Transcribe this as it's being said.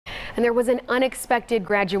And there was an unexpected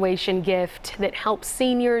graduation gift that helps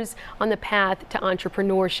seniors on the path to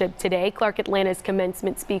entrepreneurship today. Clark Atlanta's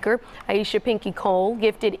commencement speaker, Aisha Pinky Cole,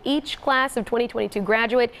 gifted each class of 2022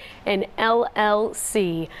 graduate an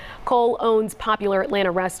LLC. Cole owns popular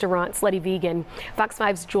Atlanta restaurant Slutty Vegan. Fox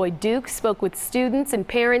 5's Joy Duke spoke with students and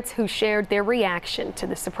parents who shared their reaction to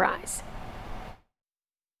the surprise.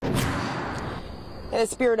 The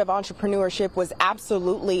spirit of entrepreneurship was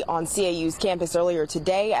absolutely on CAU's campus earlier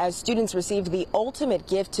today as students received the ultimate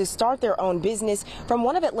gift to start their own business from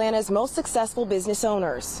one of Atlanta's most successful business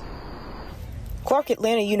owners. Clark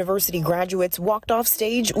Atlanta University graduates walked off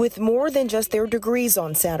stage with more than just their degrees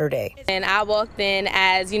on Saturday. And I walked in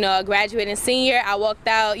as, a graduating senior. I walked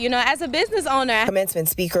out, as a business owner. Commencement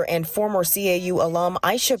speaker and former CAU alum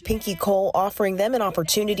Aisha Pinky Cole offering them an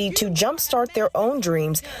opportunity to jumpstart their own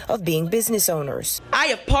dreams of being business owners. I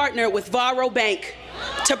have partnered with Varo Bank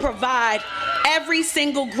to provide every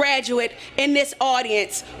single graduate in this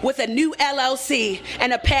audience with a new LLC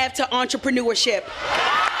and a path to entrepreneurship.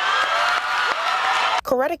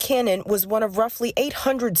 Coretta Cannon was one of roughly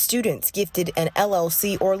 800 students gifted an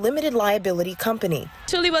LLC or limited liability company.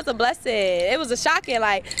 Truly was a blessing. It was a shocking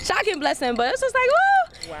blessing, but it's just like,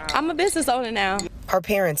 woo, wow. I'm a business owner now. Her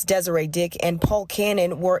parents, Desiree Dick and Paul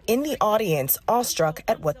Cannon, were in the audience, awestruck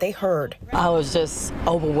at what they heard. I was just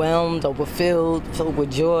overwhelmed, filled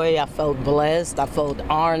with joy. I felt blessed. I felt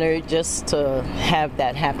honored just to have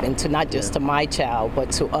that happen to not just to my child,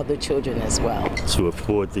 but to other children as well. To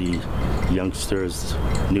afford the youngsters,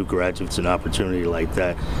 new graduates, an opportunity like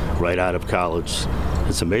that right out of college,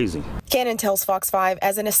 it's amazing. Cannon tells Fox 5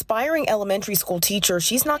 as an aspiring elementary school teacher,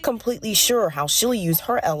 she's not completely sure how she'll use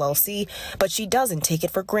her LLC, but she doesn't take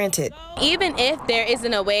it for granted. Even if there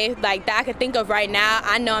isn't a way like that I could think of right now,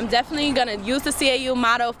 I know I'm definitely going to use the CAU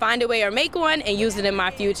motto, find a way or make one, and use it in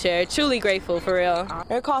my future. Truly grateful, for real.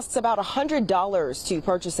 It costs about $100 to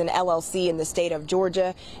purchase an LLC in the state of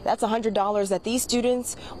Georgia. That's $100 that these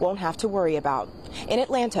students won't have to worry about. In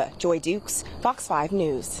Atlanta, Joy Dukes, Fox 5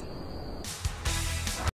 News.